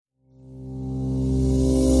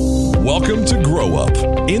Welcome to Grow Up,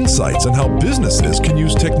 insights on how businesses can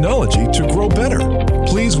use technology to grow better.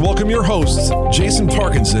 Please welcome your hosts, Jason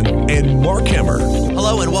Parkinson and Mark Hemmer.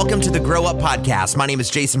 Hello and welcome to the Grow Up Podcast. My name is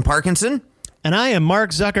Jason Parkinson. And I am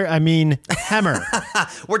Mark Hemmer.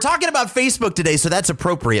 We're talking about Facebook today, so that's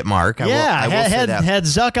appropriate, Mark. I will say that. Had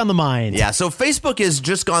Zuck on the mind. Yeah, so Facebook has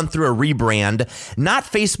just gone through a rebrand. Not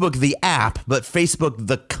Facebook the app, but Facebook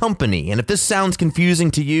the company. And if this sounds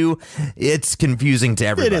confusing to you, it's confusing to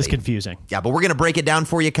everybody. It is confusing. Yeah, but we're going to break it down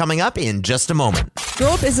for you coming up in just a moment. Grow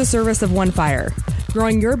Up is a service of OneFire.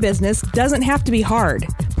 Growing your business doesn't have to be hard.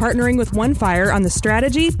 Partnering with OneFire on the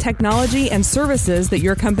strategy, technology, and services that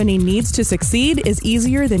your company needs to succeed is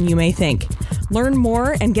easier than you may think. Learn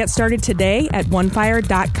more and get started today at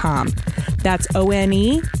onefire.com. That's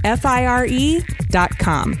ONEFIRE.com.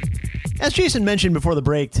 As Jason mentioned before the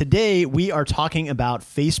break, today we are talking about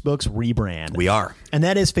Facebook's rebrand. We are. And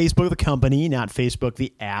that is Facebook the company, not Facebook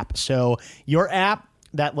the app. So your app,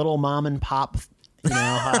 that little mom and pop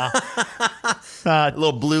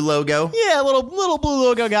little blue logo. Yeah, little blue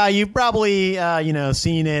logo guy. You've probably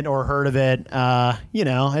seen it or heard of it.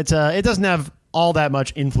 It doesn't have all that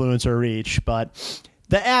much influence or reach, but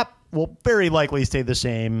the app will very likely stay the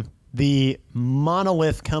same. The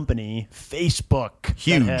monolith company, Facebook,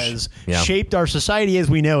 huge, that has shaped our society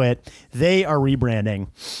as we know it, they are rebranding.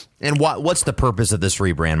 And what's the purpose of this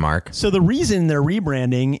rebrand, Mark? So the reason they're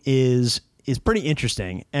rebranding is pretty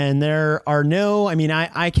interesting. And there are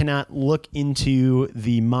I cannot look into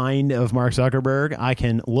the mind of Mark Zuckerberg. I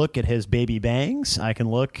can look at his baby bangs. I can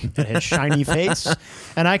look at his shiny face.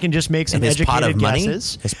 And I can just make some educated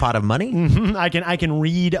guesses. His pot of money? Mm-hmm. I can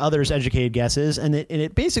read others' educated guesses. And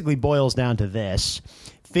it basically boils down to this.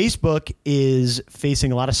 Facebook is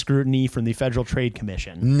facing a lot of scrutiny from the Federal Trade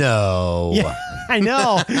Commission. No. Yeah, I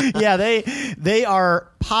know. Yeah, they are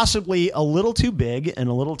possibly a little too big and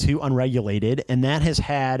a little too unregulated, and that has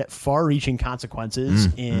had far-reaching consequences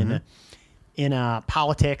in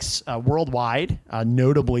politics worldwide,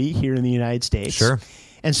 notably here in the United States. Sure.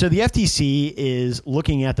 And so the FTC is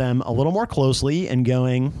looking at them a little more closely and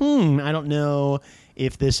going, I don't know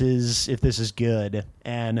if this is good,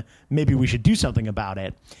 and maybe we should do something about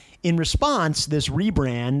it. In response, this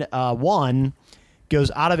rebrand,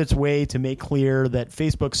 goes out of its way to make clear that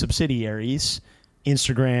Facebook subsidiaries,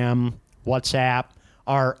 Instagram, WhatsApp,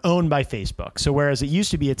 are owned by Facebook. So whereas it used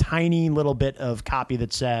to be a tiny little bit of copy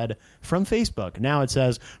that said, from Facebook, now it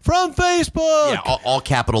says, from Facebook! Yeah, all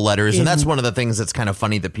capital letters. And that's one of the things that's kind of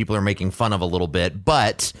funny that people are making fun of a little bit.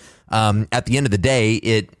 But at the end of the day,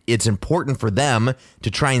 it's important for them to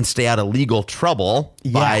try and stay out of legal trouble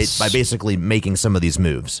by basically making some of these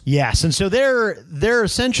moves. Yes, and so they're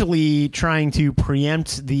essentially trying to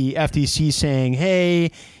preempt the FTC saying,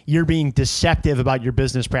 hey, you're being deceptive about your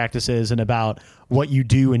business practices and about what you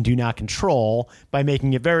do and do not control by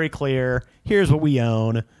making it very clear, here's what we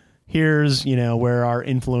own, here's where our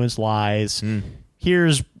influence lies,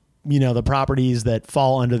 here's the properties that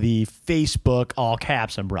fall under the Facebook all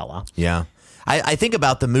caps umbrella. Yeah. I think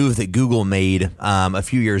about the move that Google made a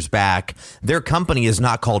few years back. Their company is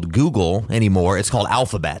not called Google anymore. It's called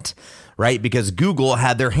Alphabet, right? Because Google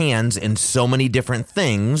had their hands in so many different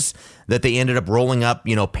things that they ended up rolling up,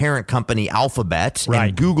 parent company Alphabet. Right.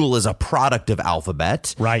 And Google is a product of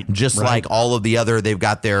Alphabet. Right. Just like all of the other, they've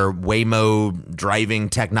got their Waymo driving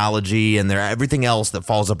technology and their everything else that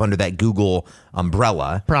falls up under that Google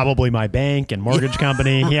umbrella. Probably my bank and mortgage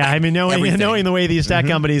company. Yeah, knowing the way these tech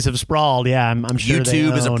companies have sprawled, I'm sure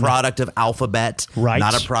YouTube is a product of Alphabet,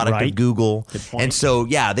 not a product of Google. And so,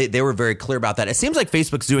 they were very clear about that. It seems like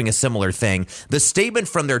Facebook's doing a similar thing. The statement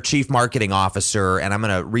from their chief marketing officer, and I'm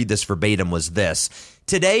going to read this verbatim, was this: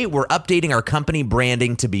 today, we're updating our company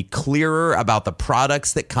branding to be clearer about the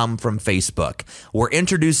products that come from Facebook. We're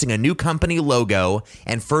introducing a new company logo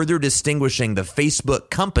and further distinguishing the Facebook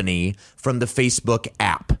company from the Facebook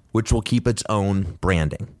app, which will keep its own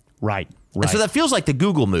branding. Right. And so that feels like the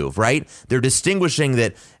Google move, right? They're distinguishing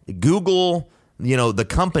that Google, the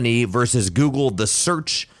company versus Google, the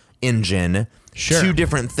search engine, two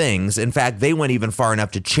different things. In fact, they went even far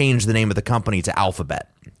enough to change the name of the company to Alphabet.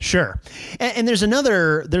 Sure. And there's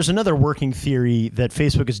another working theory that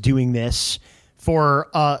Facebook is doing this for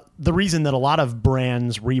the reason that a lot of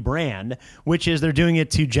brands rebrand, which is they're doing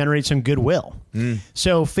it to generate some goodwill.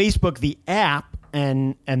 So Facebook, the app,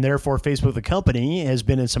 and therefore Facebook, the company, has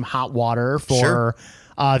been in some hot water for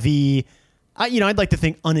I'd like to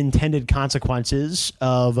think unintended consequences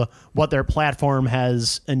of what their platform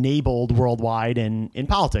has enabled worldwide in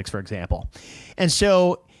politics, for example. And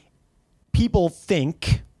so people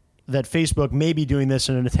think that Facebook may be doing this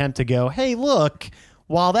in an attempt to go, hey, look,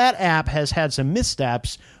 while that app has had some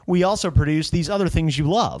missteps, we also produce these other things you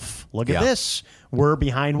love. Look at this. We're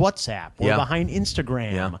behind WhatsApp. We're behind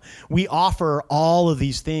Instagram. Yeah. We offer all of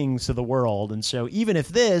these things to the world. And so even if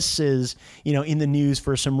this is, in the news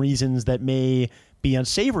for some reasons that may be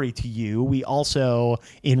unsavory to you, we also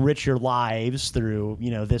enrich your lives through,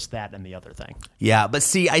 this, that, and the other thing. Yeah, but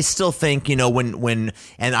see, I still think, when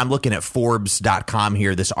and I'm looking at Forbes.com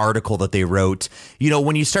here, this article that they wrote,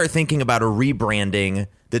 when you start thinking about a rebranding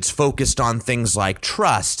that's focused on things like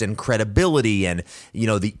trust and credibility and,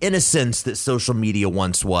 the innocence that social media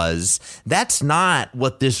once was, that's not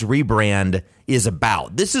what this rebrand is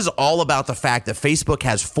about. This is all about the fact that Facebook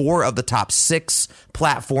has 4 of the top 6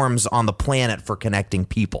 platforms on the planet for connecting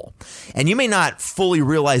people. And you may not fully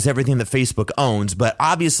realize everything that Facebook owns, but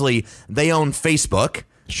obviously they own Facebook.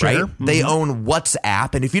 Sure. Right? Mm-hmm. They own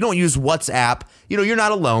WhatsApp. And if you don't use WhatsApp, you're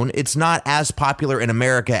not alone. It's not as popular in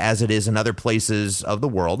America as it is in other places of the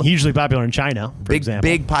world. Hugely popular in China, for example.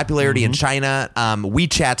 Big popularity in China.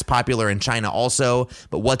 WeChat's popular in China also,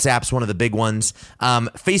 but WhatsApp's one of the big ones.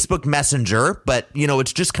 Facebook Messenger, but,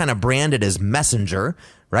 it's just kind of branded as Messenger.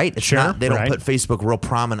 Right? It's not, they don't put Facebook real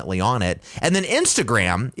prominently on it. And then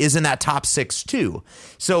Instagram is in that top 6 too.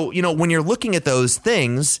 So, when you're looking at those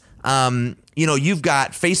things, you've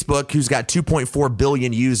got Facebook, who's got 2.4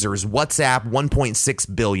 billion users, WhatsApp,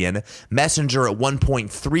 1.6 billion, Messenger at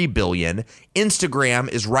 1.3 billion. Instagram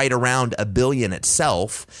is right around 1 billion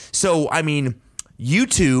itself. So,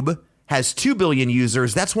 YouTube has 2 billion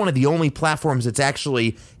users. That's one of the only platforms that's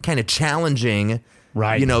actually kind of challenging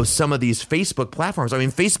some of these Facebook platforms.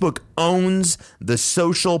 Facebook owns the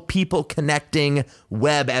social people connecting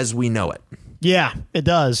web as we know it. Yeah, it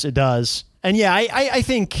does. It does. And yeah, I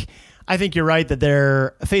think you're right that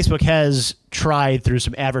Facebook has tried through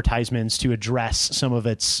some advertisements to address some of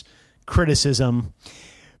its criticism.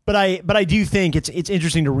 But I do think it's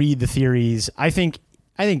interesting to read the theories. I think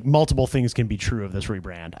multiple things can be true of this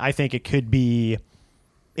rebrand. I think it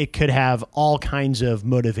could have all kinds of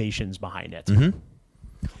motivations behind it. Mm-hmm.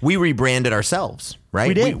 We rebranded ourselves, right?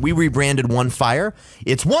 We did. We rebranded One Fire.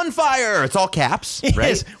 It's One Fire. It's all caps, right?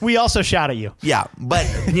 Yes. We also shout at you. Yeah, but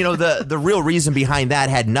the real reason behind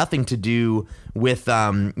that had nothing to do with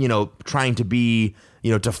trying to be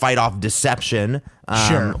to fight off deception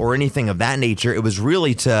or anything of that nature. It was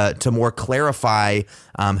really to more clarify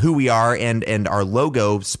who we are and our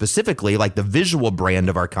logo specifically, like the visual brand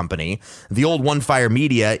of our company. The old One Fire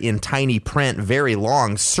Media in tiny print, very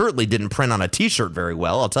long, certainly didn't print on a T-shirt very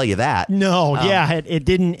well. I'll tell you that. No, it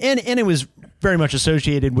didn't, and it was very much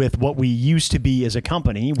associated with what we used to be as a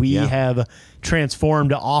company. We have transformed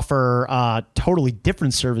to offer totally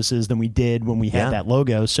different services than we did when we had that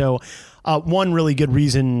logo. So one really good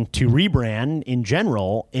reason to rebrand in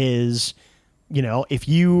general is, if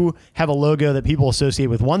you have a logo that people associate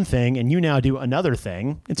with one thing and you now do another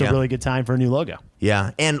thing, it's a really good time for a new logo.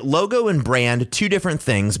 Yeah. And logo and brand, 2 different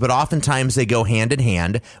things, but oftentimes they go hand in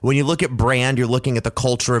hand. When you look at brand, you're looking at the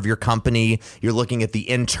culture of your company. You're looking at the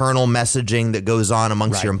internal messaging that goes on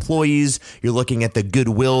amongst your employees. You're looking at the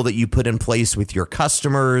goodwill that you put in place with your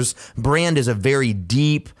customers. Brand is a very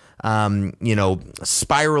deep,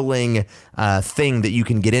 spiraling thing that you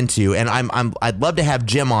can get into. And I'd love to have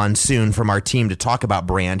Jim on soon from our team to talk about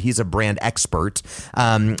brand. He's a brand expert.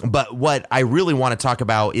 But what I really want to talk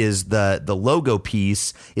about is the logo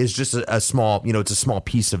piece is just a small, it's a small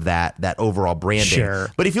piece of that overall branding. Sure.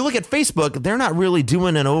 But if you look at Facebook, they're not really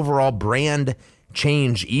doing an overall brand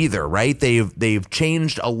change either, right? They've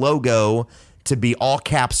changed a logo to be all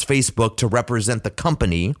caps Facebook to represent the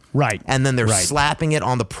company. Right. And then they're slapping it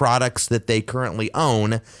on the products that they currently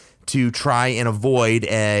own to try and avoid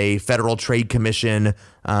a Federal Trade Commission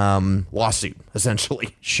lawsuit,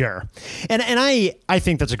 essentially. Sure. And I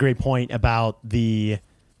think that's a great point about the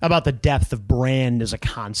depth of brand as a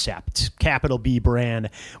concept, capital B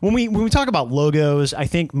brand. When we talk about logos, I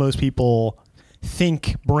think most people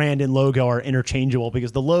think brand and logo are interchangeable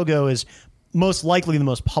because the logo is most likely the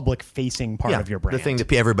most public-facing part of your brand. The thing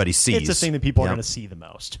that everybody sees. It's the thing that people are going to see the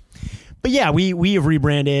most. But yeah, we have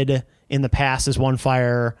rebranded in the past as One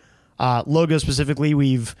Fire. Logo specifically,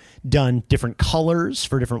 we've done different colors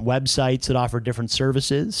for different websites that offer different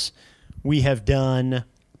services. We've done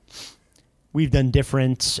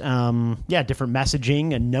different different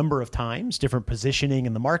messaging a number of times, different positioning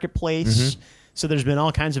in the marketplace. Mm-hmm. So there's been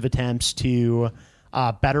all kinds of attempts to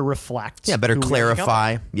better reflect. Yeah, better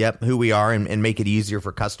clarify, who we are and make it easier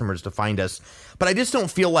for customers to find us. But I just don't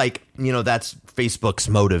feel like, that's Facebook's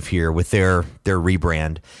motive here with their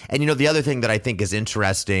rebrand. And, the other thing that I think is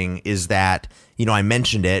interesting is that, I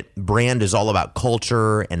mentioned it, brand is all about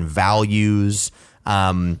culture and values.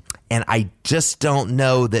 And And I just don't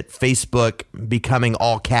know that Facebook becoming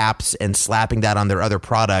all caps and slapping that on their other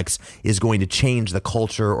products is going to change the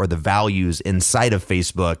culture or the values inside of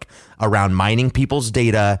Facebook around mining people's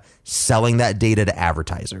data, selling that data to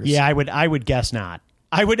advertisers. Yeah, I would guess not.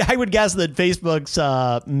 I would guess that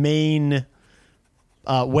Facebook's main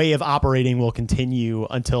way of operating will continue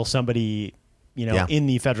until somebody, in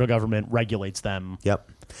the federal government regulates them.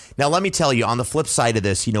 Yep. Now, let me tell you, on the flip side of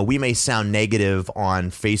this, we may sound negative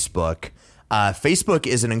on Facebook. Facebook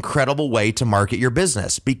is an incredible way to market your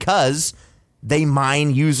business because they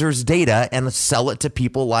mine users' data and sell it to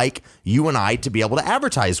people like you and I to be able to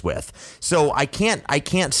advertise with. So I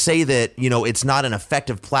can't say that, it's not an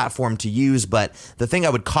effective platform to use, but the thing I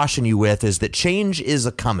would caution you with is that change is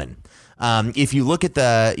a coming. If you look at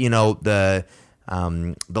the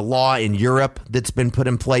law in Europe that's been put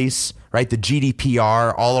in place, right? The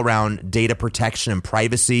GDPR, all around data protection and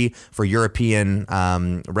privacy for European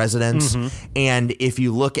residents. Mm-hmm. And if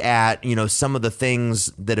you look at, some of the things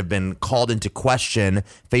that have been called into question,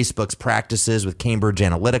 Facebook's practices with Cambridge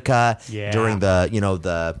Analytica during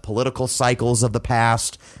the political cycles of the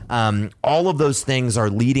past, all of those things are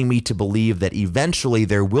leading me to believe that eventually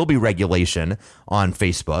there will be regulation on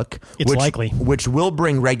Facebook. It's likely. Which will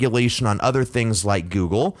bring regulation on other things like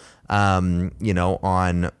Google, on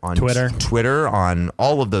Twitter, on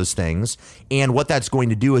all of those things. And what that's going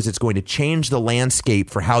to do is it's going to change the landscape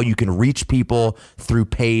for how you can reach people through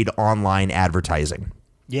paid online advertising.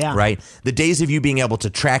 Yeah. Right. The days of you being able to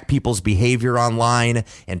track people's behavior online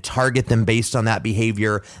and target them based on that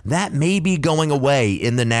behavior, that may be going away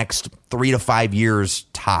in the next 3 to 5 years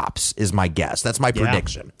tops, is my guess. That's my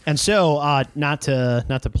prediction. And so not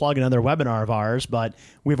to plug another webinar of ours, but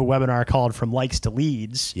we have a webinar called From Likes to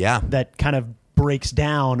Leads. Yeah. That kind of breaks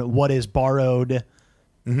down what is borrowed,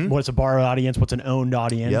 what's a borrowed audience, what's an owned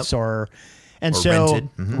audience, or rented.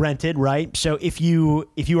 Rented, right? So if you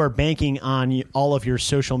are banking on all of your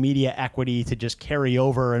social media equity to just carry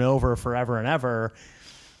over and over forever and ever,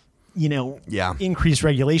 increased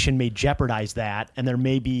regulation may jeopardize that, and there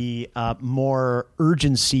may be more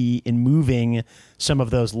urgency in moving some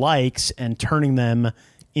of those likes and turning them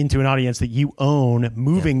into an audience that you own,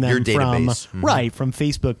 moving them from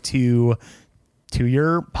Facebook to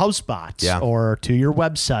your HubSpot or to your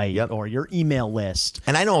website or your email list.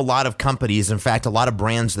 And I know a lot of companies, in fact, a lot of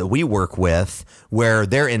brands that we work with, where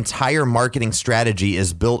their entire marketing strategy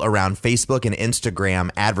is built around Facebook and Instagram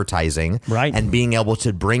advertising, right, and being able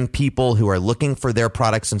to bring people who are looking for their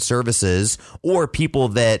products and services, or people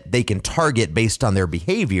that they can target based on their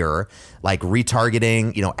behavior, like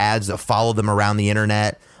retargeting, ads that follow them around the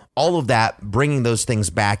internet, all of that, bringing those things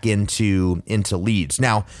back into leads.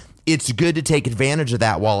 Now, it's good to take advantage of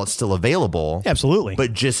that while it's still available. Absolutely.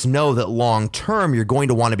 But just know that long term, you're going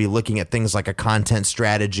to want to be looking at things like a content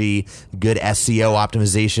strategy, good SEO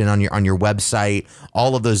optimization on your website,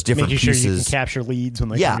 all of those different pieces. Making sure you can capture leads when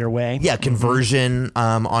they come your way. Yeah, conversion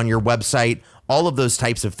on your website. All of those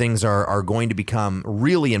types of things are going to become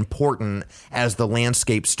really important as the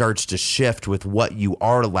landscape starts to shift with what you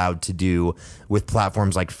are allowed to do with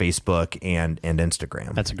platforms like Facebook and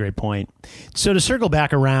Instagram. That's a great point. So to circle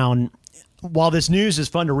back around, while this news is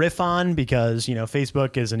fun to riff on because,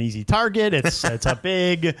 Facebook is an easy target, it's a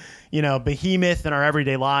big, behemoth in our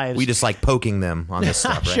everyday lives. We just like poking them on this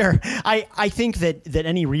stuff, right? Sure. I think that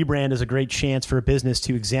any rebrand is a great chance for a business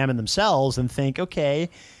to examine themselves and think, okay,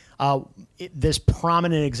 this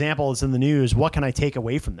prominent example is in the news. What can I take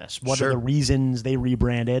away from this? What are the reasons they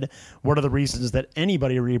rebranded? What are the reasons that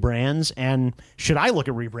anybody rebrands? And should I look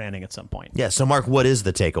at rebranding at some point? Yeah. So, Mark, what is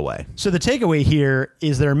the takeaway? So the takeaway here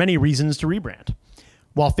is there are many reasons to rebrand.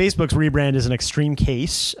 While Facebook's rebrand is an extreme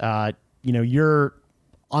case, you're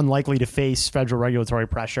unlikely to face federal regulatory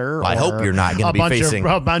pressure. I hope you're not going to be facing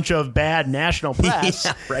a bunch of bad national press.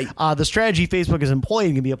 Yeah, right. The strategy Facebook is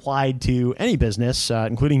employing can be applied to any business,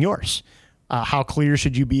 including yours. How clear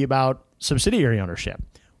should you be about subsidiary ownership?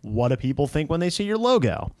 What do people think when they see your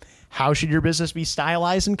logo? How should your business be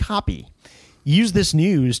stylized and copy? Use this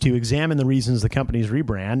news to examine the reasons the companies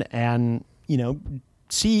rebrand and,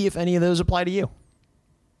 see if any of those apply to you.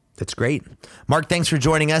 That's great. Mark, thanks for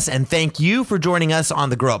joining us, and thank you for joining us on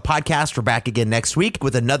the Grow Up Podcast. We're back again next week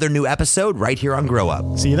with another new episode right here on Grow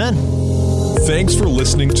Up. See you then. Thanks for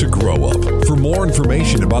listening to Grow Up. For more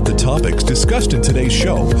information about the topics discussed in today's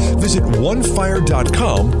show, visit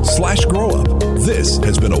onefire.com/growup. This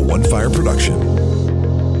has been a One Fire production.